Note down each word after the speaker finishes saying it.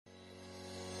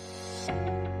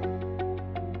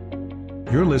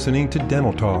You're listening to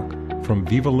Dental Talk from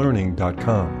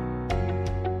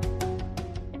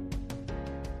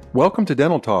VivaLearning.com. Welcome to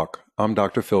Dental Talk. I'm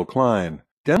Dr. Phil Klein.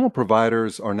 Dental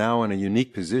providers are now in a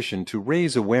unique position to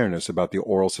raise awareness about the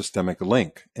oral systemic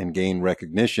link and gain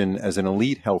recognition as an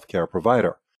elite healthcare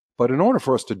provider. But in order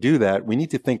for us to do that, we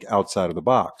need to think outside of the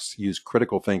box, use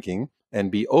critical thinking,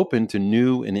 and be open to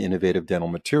new and innovative dental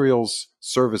materials,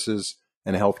 services,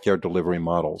 and healthcare delivery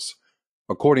models.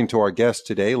 According to our guest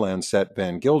today, Lancet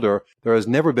Van Gilder, there has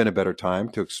never been a better time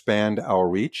to expand our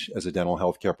reach as a dental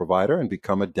healthcare provider and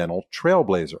become a dental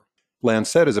trailblazer.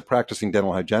 Lancet is a practicing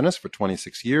dental hygienist for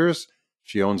 26 years.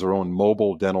 She owns her own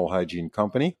mobile dental hygiene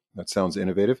company. That sounds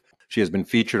innovative. She has been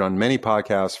featured on many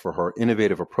podcasts for her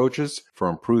innovative approaches for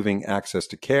improving access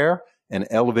to care and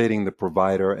elevating the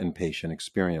provider and patient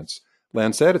experience.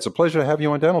 Lancet, it's a pleasure to have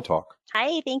you on Dental Talk.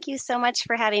 Hi, thank you so much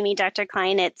for having me, Dr.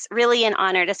 Klein. It's really an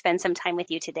honor to spend some time with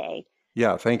you today.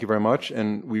 Yeah, thank you very much.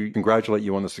 And we congratulate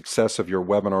you on the success of your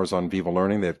webinars on Viva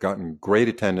Learning. They've gotten great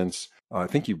attendance. I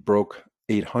think you broke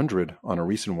 800 on a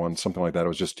recent one, something like that. It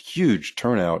was just a huge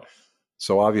turnout.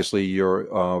 So obviously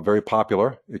you're very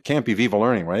popular. It can't be Viva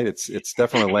Learning, right? It's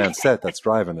definitely Lancet that's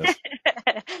driving this.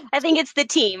 I think it's the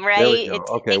team, right? There we go. It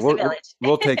Okay, takes a village.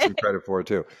 we'll take some credit for it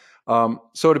too.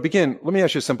 So to begin, let me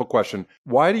ask you a simple question.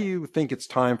 Why do you think it's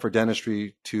time for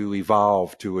dentistry to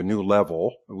evolve to a new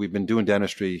level? We've been doing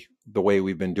dentistry the way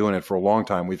we've been doing it for a long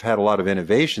time. We've had a lot of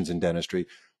innovations in dentistry,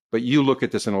 but you look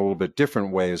at this in a little bit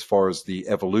different way as far as the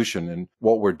evolution and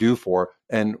what we're due for.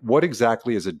 And what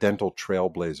exactly is a dental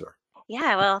trailblazer?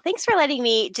 Yeah, well, thanks for letting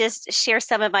me just share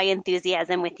some of my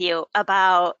enthusiasm with you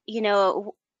about,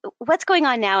 what's going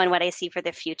on now and what I see for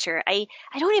the future. I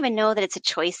don't even know that it's a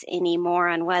choice anymore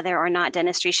on whether or not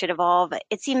dentistry should evolve.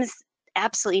 It seems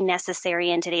absolutely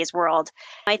necessary in today's world.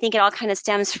 I think it all kind of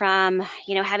stems from,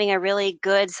 having a really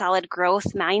good, solid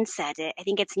growth mindset. I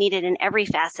think it's needed in every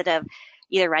facet of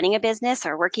either running a business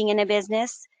or working in a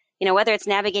business. Whether it's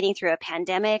navigating through a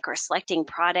pandemic or selecting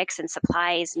products and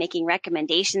supplies, making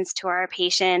recommendations to our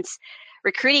patients,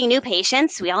 recruiting new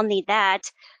patients, we all need that.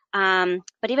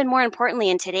 But even more importantly,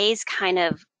 in today's kind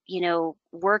of,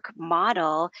 work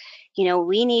model,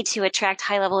 we need to attract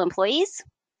high-level employees,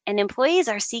 and employees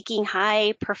are seeking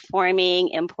high-performing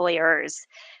employers.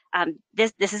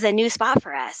 This is a new spot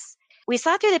for us. We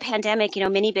saw through the pandemic,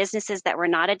 many businesses that were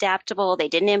not adaptable, they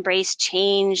didn't embrace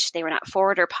change, they were not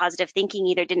forward or positive thinking,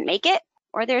 either didn't make it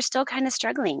or they're still kind of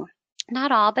struggling.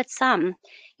 Not all, but some.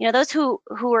 Those who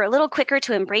were a little quicker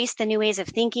to embrace the new ways of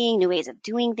thinking, new ways of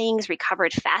doing things,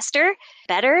 recovered faster,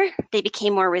 better. They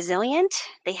became more resilient.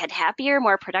 They had happier,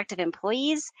 more productive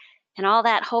employees. And all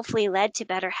that hopefully led to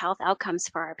better health outcomes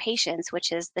for our patients,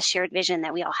 which is the shared vision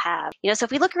that we all have. So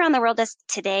if we look around the world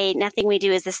today, nothing we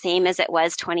do is the same as it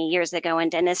was 20 years ago, and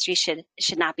dentistry should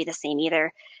not be the same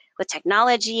either. With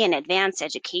technology and advanced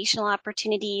educational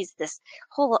opportunities, this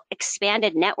whole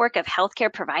expanded network of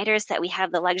healthcare providers that we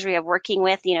have the luxury of working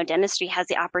with, dentistry has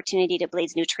the opportunity to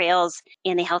blaze new trails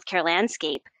in the healthcare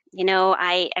landscape.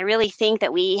 I really think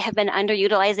that we have been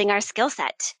underutilizing our skill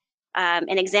set.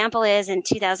 An example is in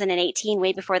 2018,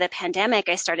 way before the pandemic,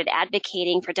 I started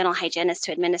advocating for dental hygienists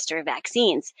to administer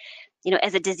vaccines.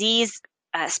 As a disease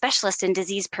specialist in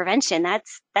disease prevention,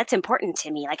 that's important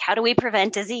to me. Like, how do we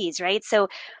prevent disease, right? So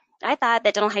I thought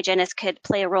that dental hygienists could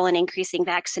play a role in increasing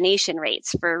vaccination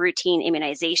rates for routine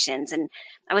immunizations. And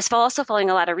I was also following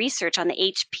a lot of research on the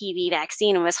HPV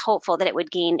vaccine and was hopeful that it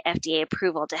would gain FDA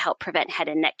approval to help prevent head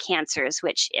and neck cancers,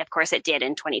 which of course it did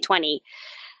in 2020.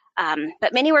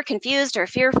 But many were confused or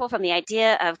fearful from the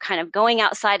idea of kind of going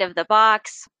outside of the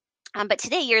box. But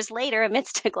today, years later,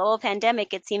 amidst a global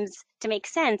pandemic, it seems to make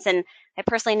sense. And I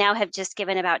personally now have just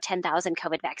given about 10,000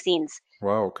 COVID vaccines.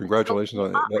 Wow, congratulations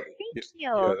on that. Thank you.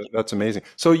 Yeah, that's amazing.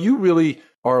 So you really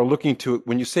are looking to,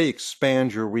 when you say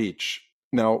expand your reach,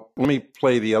 now let me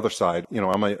play the other side.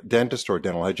 I'm a dentist or a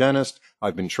dental hygienist.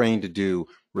 I've been trained to do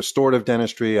restorative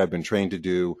dentistry. I've been trained to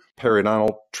do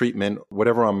periodontal treatment,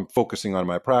 whatever I'm focusing on in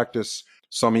my practice.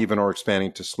 Some even are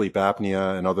expanding to sleep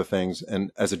apnea and other things.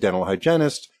 And as a dental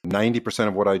hygienist, 90%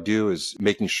 of what I do is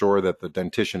making sure that the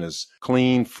dentition is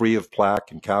clean, free of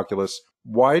plaque and calculus.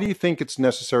 Why do you think it's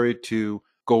necessary to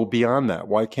go beyond that?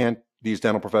 Why can't these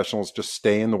dental professionals just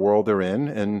stay in the world they're in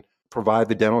and provide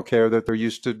the dental care that they're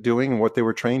used to doing and what they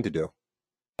were trained to do?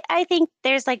 I think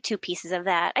there's like two pieces of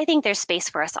that. I think there's space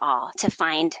for us all to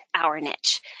find our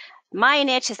niche. My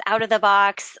niche is out of the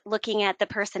box, looking at the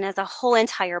person as a whole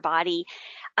entire body.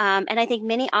 And I think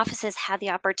many offices have the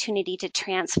opportunity to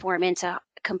transform into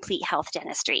complete health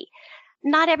dentistry.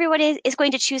 not everyone is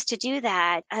going to choose to do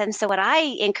that. So what I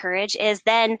encourage is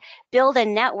then build a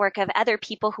network of other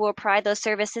people who will provide those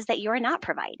services that you're not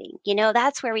providing.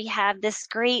 That's where we have this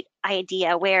great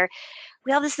idea where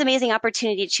we have this amazing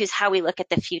opportunity to choose how we look at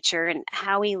the future and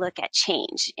how we look at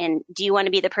change. And do you want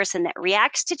to be the person that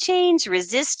reacts to change,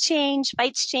 resists change,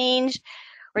 fights change?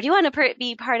 Or do you want to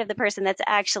be part of the person that's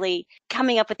actually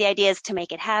coming up with the ideas to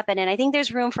make it happen? And I think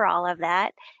there's room for all of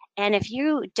that. And if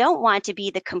you don't want to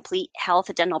be the complete health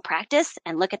dental practice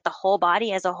and look at the whole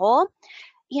body as a whole,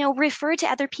 refer to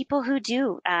other people who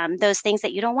do those things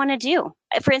that you don't want to do.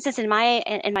 For instance, in my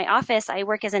office, I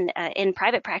work as in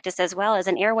private practice as well as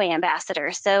an airway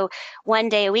ambassador. So one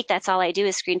day a week, that's all I do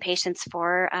is screen patients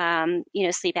for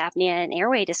sleep apnea and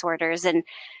airway disorders. And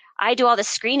I do all the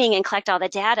screening and collect all the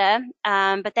data,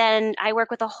 but then I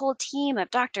work with a whole team of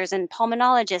doctors and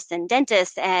pulmonologists and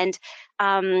dentists and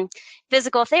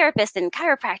physical therapists and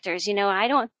chiropractors. I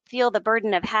don't feel the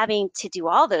burden of having to do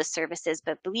all those services,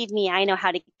 but believe me, I know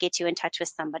how to get you in touch with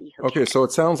somebody who Okay, can. so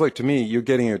it sounds like to me you're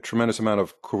getting a tremendous amount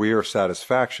of career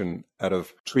satisfaction out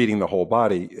of treating the whole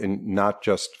body and not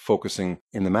just focusing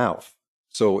in the mouth.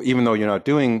 So even though you're not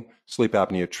doing sleep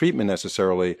apnea treatment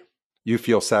necessarily, you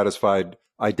feel satisfied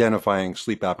identifying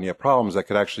sleep apnea problems that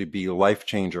could actually be a life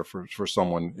changer for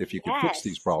someone if you could fix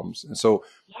these Yes, problems. And so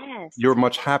you're yes.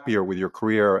 much happier with your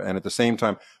career. And at the same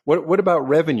time, what about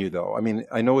revenue though? I mean,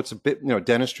 I know it's a bit,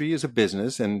 dentistry is a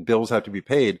business and bills have to be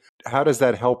paid. How does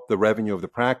that help the revenue of the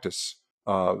practice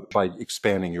by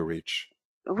expanding your reach?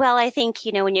 Well, I think,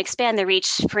 when you expand the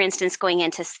reach, for instance, going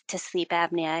into to sleep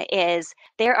apnea, is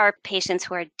there are patients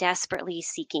who are desperately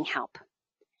seeking help.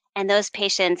 And those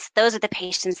are the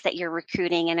patients that you're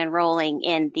recruiting and enrolling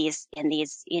in these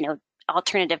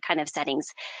alternative kind of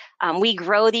settings. We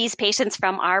grow these patients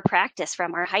from our practice,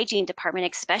 from our hygiene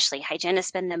department, especially. Hygienists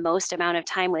spend the most amount of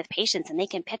time with patients, and they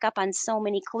can pick up on so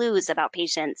many clues about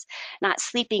patients not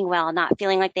sleeping well, not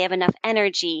feeling like they have enough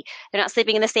energy. They're not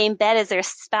sleeping in the same bed as their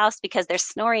spouse because they're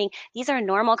snoring. These are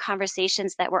normal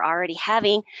conversations that we're already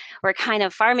having. We're kind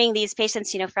of farming these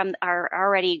patients, from our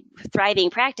already thriving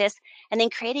practice and then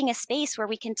creating a space where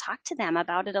we can talk to them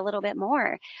about it a little bit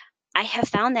more. I have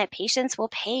found that patients will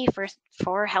pay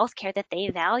for healthcare that they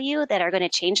value that are going to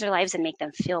change their lives and make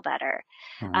them feel better.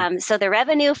 Mhm. So the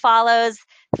revenue follows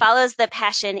the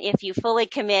passion if you fully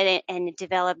commit and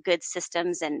develop good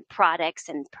systems and products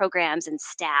and programs and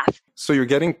staff. So you're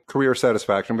getting career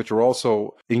satisfaction, but you're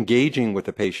also engaging with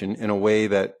the patient in a way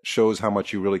that shows how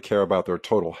much you really care about their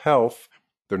total health.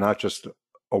 They're not just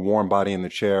a warm body in the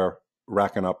chair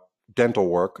racking up dental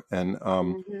work, and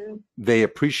Mm-hmm. they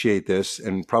appreciate this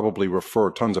and probably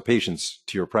refer tons of patients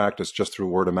to your practice just through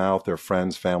word of mouth, their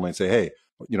friends, family, and say, hey,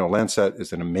 Lancet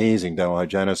is an amazing dental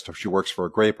hygienist. She works for a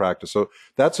great practice. So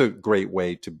that's a great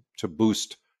way to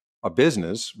boost a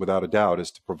business, without a doubt,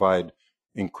 is to provide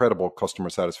incredible customer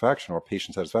satisfaction or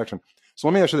patient satisfaction. So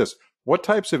let me ask you this. What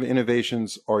types of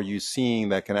innovations are you seeing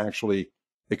that can actually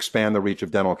expand the reach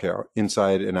of dental care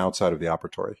inside and outside of the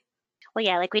operatory? Well,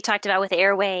 yeah, like we talked about with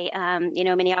Airway,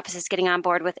 many offices getting on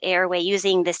board with Airway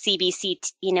using the CBC,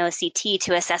 CT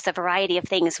to assess a variety of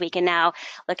things. We can now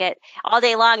look at all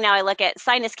day long. Now I look at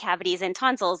sinus cavities and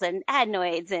tonsils and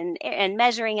adenoids and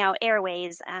measuring out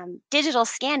airways. Digital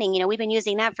scanning, we've been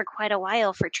using that for quite a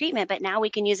while for treatment, but now we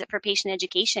can use it for patient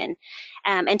education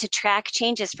and to track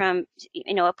changes from,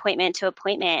 appointment to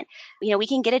appointment. We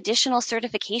can get additional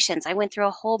certifications. I went through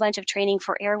a whole bunch of training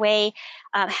for Airway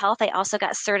health. I also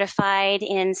got certified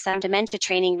in some dementia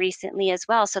training recently as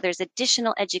well. So there's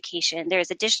additional education,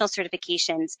 there's additional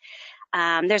certifications.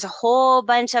 There's a whole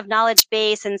bunch of knowledge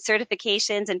base and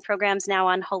certifications and programs now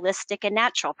on holistic and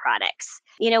natural products.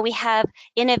 We have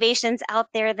innovations out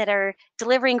there that are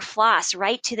delivering floss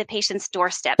right to the patient's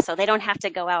doorstep so they don't have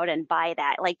to go out and buy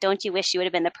that. Like, don't you wish you would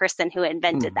have been the person who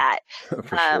invented Hmm. that?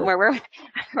 For sure. Where we're,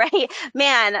 right?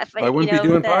 Man, I wouldn't be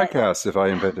doing the podcasts if I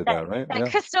invented that that, right? that Yeah.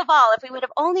 crystal ball, if we would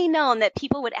have only known that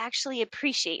people would actually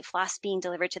appreciate floss being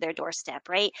delivered to their doorstep,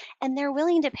 right? And they're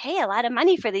willing to pay a lot of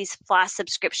money for these floss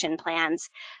subscription plans.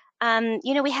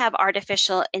 We have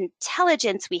artificial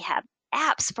intelligence, we have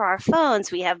apps for our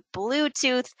phones, we have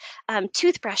Bluetooth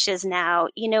toothbrushes now.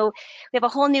 We have a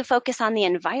whole new focus on the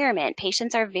environment.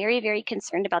 Patients are very, very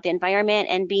concerned about the environment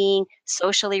and being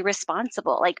socially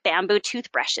responsible, like bamboo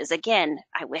toothbrushes. Again,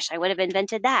 I wish I would have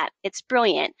invented that. It's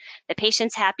brilliant. The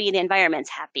patient's happy, the environment's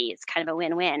happy. It's kind of a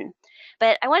win-win.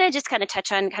 But I want to just kind of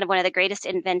touch on kind of one of the greatest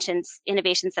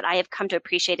innovations that I have come to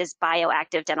appreciate is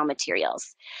bioactive dental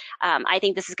materials. I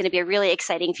think this is going to be a really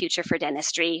exciting future for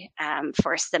dentistry,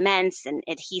 for cements and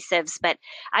adhesives. But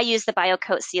I use the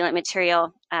BioCoat sealant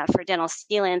material for dental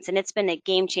sealants, and it's been a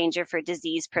game changer for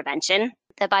disease prevention.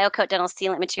 The BioCoat dental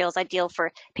sealant material is ideal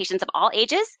for patients of all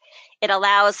ages. It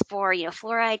allows for,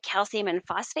 fluoride, calcium, and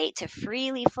phosphate to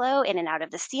freely flow in and out of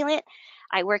the sealant.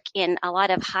 I work in a lot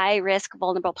of high risk,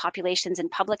 vulnerable populations in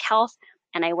public health,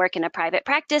 and I work in a private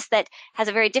practice that has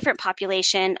a very different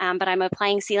population, but I'm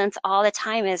applying sealants all the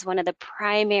time as one of the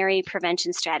primary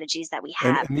prevention strategies that we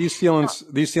And, have. and So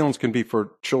these sealants can be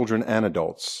for children and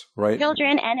adults, right?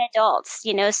 children and adults,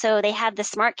 so they have the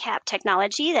smart cap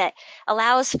technology that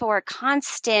allows for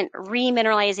constant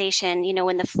remineralization.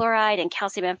 When the fluoride and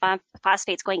calcium and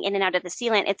phosphates going in and out of the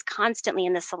sealant, it's constantly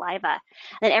in the saliva.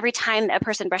 And then every time a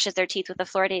person brushes their teeth with a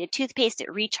fluoridated toothpaste, it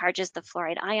recharges the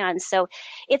fluoride ions. So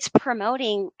it's promoting,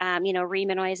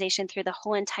 remineralization through the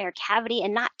whole entire cavity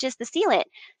and not just the sealant.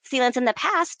 Sealants in the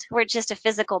past were just a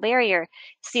physical barrier.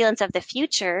 Sealants of the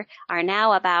future are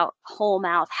now about whole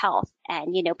mouth health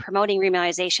and promoting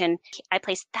remineralization. I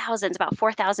place thousands, about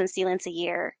 4,000 sealants a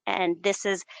year, and this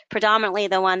is predominantly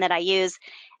the one that I use.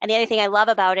 And the other thing I love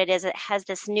about it is it has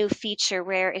this new feature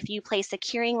where if you place a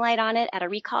curing light on it at a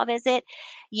recall visit,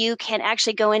 you can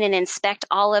actually go in and inspect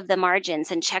all of the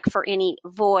margins and check for any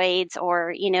voids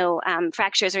or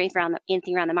fractures or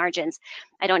anything around the margins.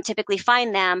 I don't typically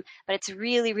find them, but it's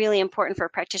really, really important for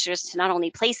practitioners to not only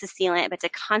place a sealant, but to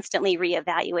constantly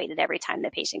reevaluate it every time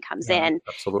the patient comes Yeah, in. My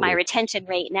absolutely. retention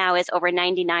rate now is over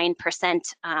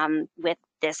 99% with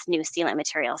this new sealant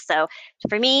material. So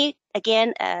for me,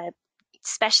 again,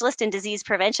 specialist in disease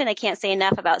prevention, I can't say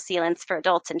enough about sealants for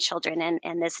adults and children.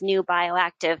 And this new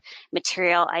bioactive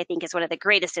material, I think, is one of the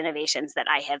greatest innovations that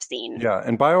I have seen. Yeah,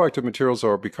 and bioactive materials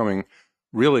are becoming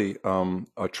really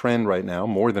a trend right now,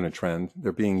 more than a trend.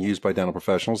 They're being used by dental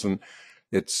professionals, and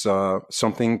it's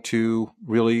something to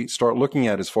really start looking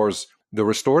at as far as the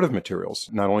restorative materials.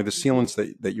 Not only the Mhm.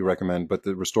 sealants that you recommend, but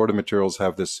the restorative materials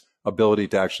have this ability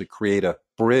to actually create a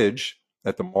bridge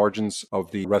at the margins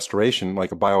of the restoration,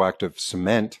 like a bioactive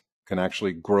cement can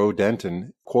actually grow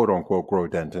dentin, quote unquote, grow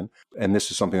dentin. And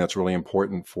this is something that's really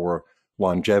important for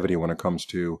longevity when it comes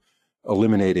to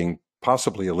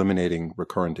possibly eliminating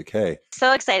recurrent decay.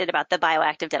 So excited about the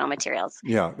bioactive dental materials.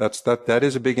 Yeah, that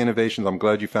is a big innovation. I'm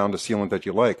glad you found a sealant that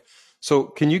you like. So,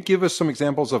 can you give us some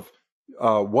examples of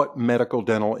what medical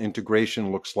dental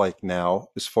integration looks like now,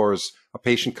 as far as a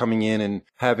patient coming in and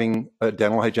having a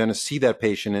dental hygienist see that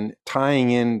patient and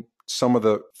tying in some of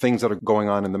the things that are going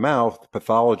on in the mouth,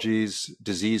 pathologies,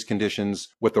 disease conditions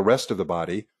with the rest of the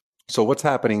body? So, what's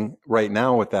happening right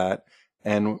now with that?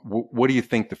 And what do you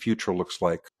think the future looks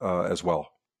like as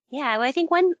well? Yeah, well, I think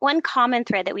one common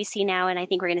thread that we see now, and I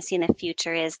think we're going to see in the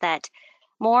future, is that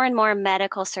more and more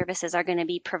medical services are going to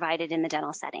be provided in the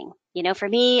dental setting. For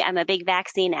me, I'm a big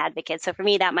vaccine advocate, so for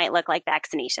me that might look like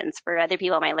vaccinations. For other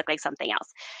people, it might look like something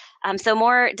else. So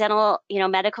more dental,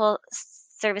 medical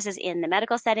services in the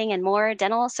medical setting, and more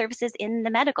dental services in the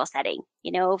medical setting.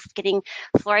 Getting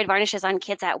fluoride varnishes on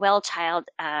kids at well child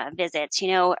visits.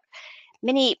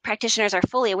 Many practitioners are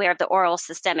fully aware of the oral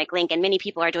systemic link, and many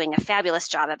people are doing a fabulous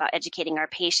job about educating our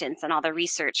patients on all the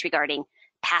research regarding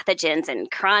pathogens and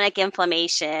chronic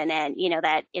inflammation and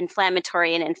that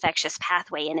inflammatory and infectious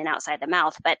pathway in and outside the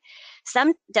mouth. But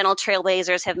some dental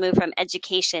trailblazers have moved from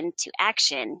education to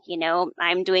action.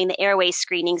 I'm doing the airway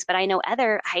screenings, but I know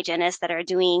other hygienists that are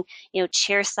doing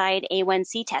chairside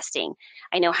A1C testing.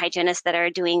 I know hygienists that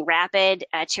are doing rapid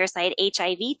chairside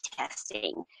HIV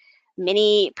testing.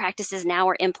 Many practices now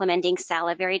are implementing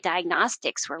salivary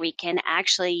diagnostics where we can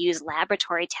actually use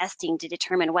laboratory testing to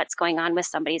determine what's going on with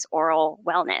somebody's oral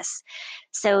wellness.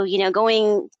 So,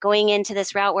 going into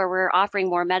this route where we're offering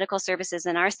more medical services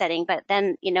in our setting, but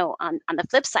then, on the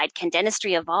flip side, can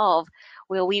dentistry evolve?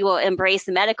 We will embrace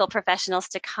medical professionals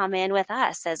to come in with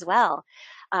us as well.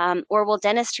 Or will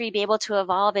dentistry be able to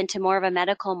evolve into more of a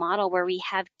medical model where we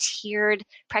have tiered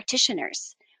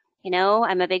practitioners?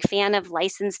 I'm a big fan of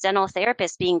licensed dental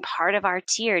therapists being part of our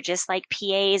tier, just like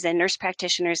PAs and nurse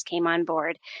practitioners came on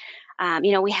board.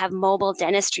 We have mobile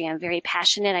dentistry. I'm very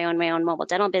passionate. I own my own mobile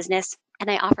dental business and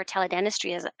I offer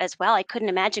teledentistry as well. I couldn't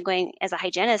imagine as a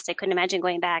hygienist, I couldn't imagine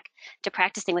going back to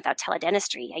practicing without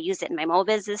teledentistry. I use it in my mobile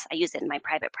business. I use it in my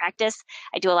private practice.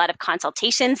 I do a lot of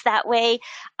consultations that way,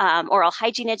 oral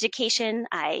hygiene education.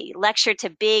 I lecture to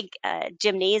big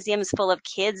gymnasiums full of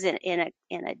kids in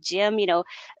a gym,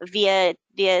 via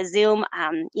Zoom.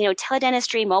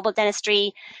 Teledentistry, mobile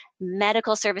dentistry,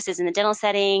 medical services in the dental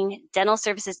setting, dental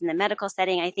services in the medical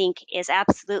setting, I think is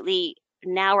absolutely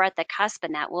now we're at the cusp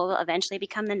and that will eventually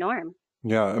become the norm.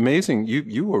 Yeah, amazing.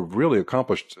 You were really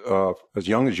accomplished as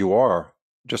young as you are.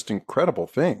 Just incredible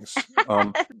things.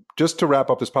 Just to wrap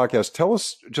up this podcast, tell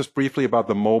us just briefly about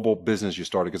the mobile business you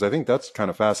started, because I think that's kind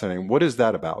of fascinating. What is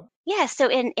that about? Yeah, so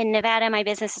in Nevada, my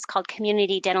business is called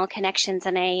Community Dental Connections,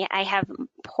 and I have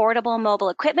portable mobile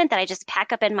equipment that I just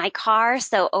pack up in my car,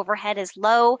 so overhead is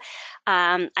low.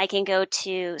 I can go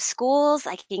to schools,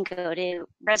 I can go to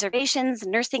reservations,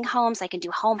 nursing homes, I can do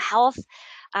home health.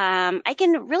 I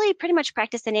can really pretty much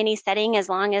practice in any setting as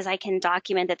long as I can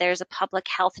document that there's a public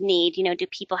health need. You know, do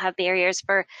people have barriers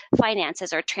for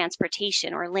finances or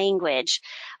transportation or language?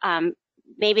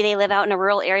 Maybe they live out in a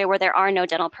rural area where there are no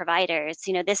dental providers.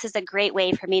 You know, this is a great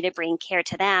way for me to bring care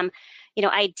to them. You know,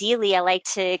 ideally, I like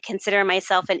to consider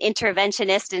myself an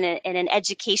interventionist and an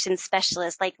education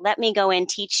specialist. Like, let me go and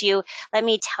teach you, let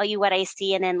me tell you what I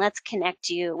see, and then let's connect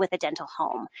you with a dental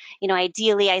home. You know,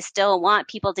 ideally, I still want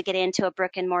people to get into a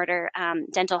brick and mortar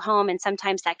dental home, and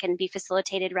sometimes that can be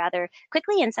facilitated rather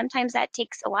quickly, and sometimes that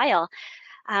takes a while.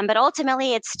 But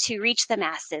ultimately, it's to reach the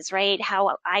masses, right?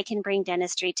 How I can bring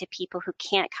dentistry to people who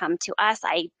can't come to us,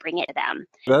 I bring it to them.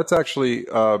 That's actually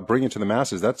bring it to the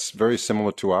masses. That's very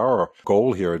similar to our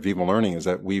goal here at Viva Learning, is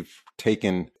that we've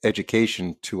taken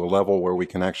education to a level where we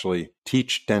can actually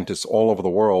teach dentists all over the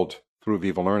world through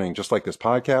Viva Learning. Just like this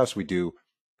podcast,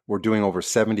 we're doing over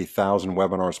 70,000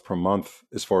 webinars per month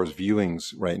as far as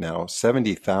viewings right now.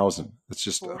 70,000. It's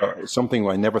just something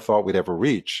I never thought we'd ever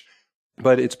reach.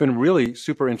 But it's been really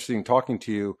super interesting talking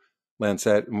to you,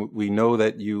 Lancette. We know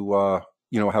that you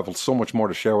have so much more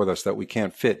to share with us that we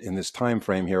can't fit in this time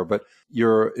frame here. But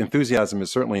your enthusiasm is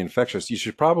certainly infectious. You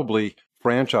should probably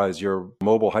franchise your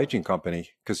mobile hygiene company,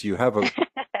 because you have a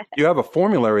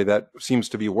formulary that seems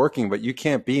to be working, but you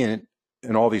can't be in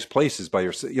all these places by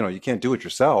yourself. You can't do it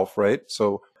yourself, right?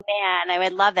 So, man, I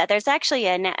would love that. There's actually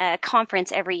a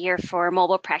conference every year for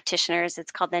mobile practitioners.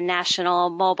 It's called the National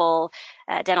Mobile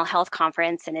Dental Health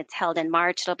Conference, and it's held in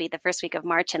March. It'll be the first week of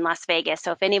March in Las Vegas.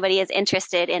 So if anybody is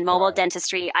interested in mobile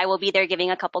dentistry, I will be there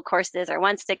giving a couple courses, or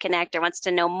wants to connect or wants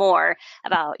to know more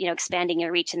about, expanding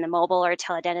your reach in the mobile or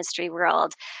teledentistry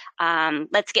world.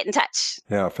 Let's get in touch.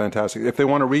 Yeah, fantastic. If they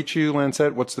want to reach you,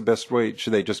 Lancette, what's the best way?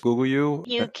 Should they just Google you?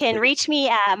 You can reach me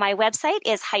at my website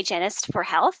is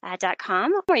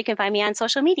hygienistforhealth.com, or you can find me on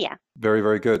social media. Very,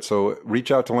 very good. So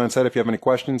reach out to Lancette if you have any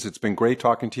questions. It's been great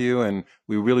talking to you, and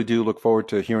we really do look forward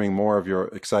to hearing more of your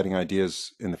exciting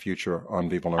ideas in the future on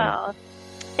Viva Learning. Oh,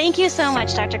 thank you so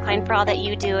much, Dr. Klein, for all that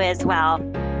you do as well.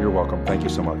 You're welcome. Thank you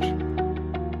so much.